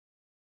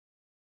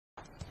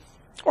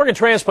Organ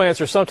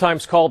transplants are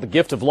sometimes called the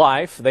gift of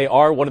life. They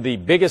are one of the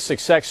biggest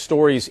success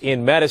stories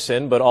in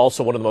medicine, but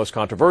also one of the most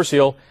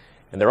controversial.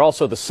 And they're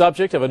also the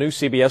subject of a new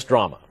CBS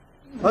drama.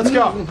 Let's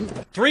go.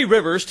 Three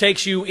Rivers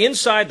takes you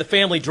inside the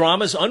family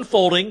dramas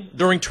unfolding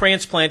during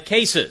transplant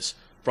cases,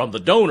 from the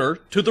donor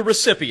to the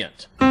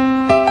recipient.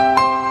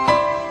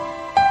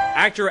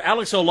 Actor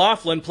Alex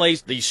O'Loughlin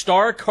plays the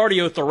star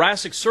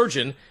cardiothoracic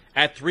surgeon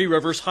at Three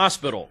Rivers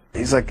Hospital.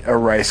 He's like a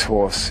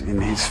racehorse in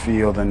his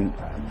field, and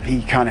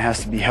he kind of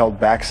has to be held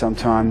back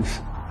sometimes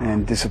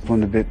and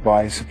disciplined a bit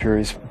by his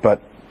superiors, but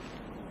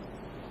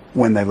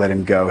when they let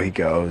him go, he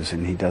goes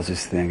and he does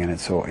his thing, and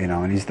it's all,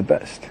 and he's the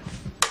best.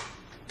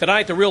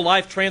 Tonight, the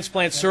real-life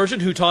transplant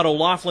surgeon who taught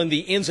O'Loughlin the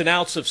ins and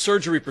outs of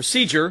surgery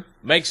procedure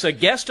makes a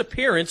guest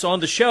appearance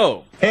on the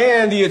show. Hey,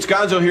 Andy, it's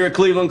Gonzo here at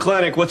Cleveland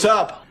Clinic. What's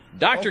up?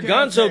 Dr.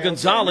 Gonzo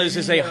Gonzalez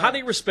is a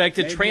highly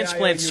respected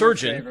transplant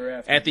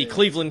surgeon at the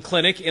Cleveland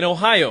Clinic in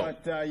Ohio.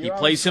 He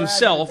plays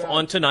himself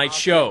on tonight's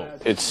show.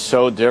 It's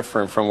so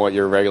different from what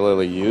you're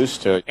regularly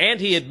used to.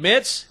 And he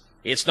admits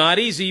it's not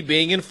easy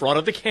being in front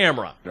of the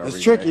camera.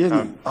 It's tricky, isn't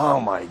it? Oh,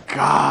 my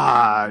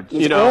God.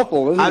 It's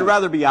awful, isn't it? I'd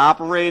rather be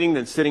operating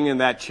than sitting in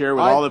that chair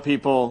with all the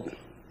people.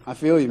 I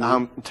feel you,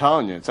 man. I'm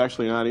telling you, it's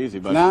actually not easy,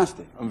 but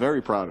nasty. I'm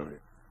very proud of you.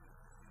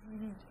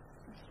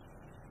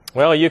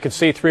 Well, you can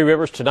see Three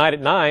Rivers tonight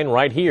at 9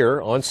 right here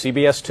on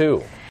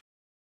CBS2.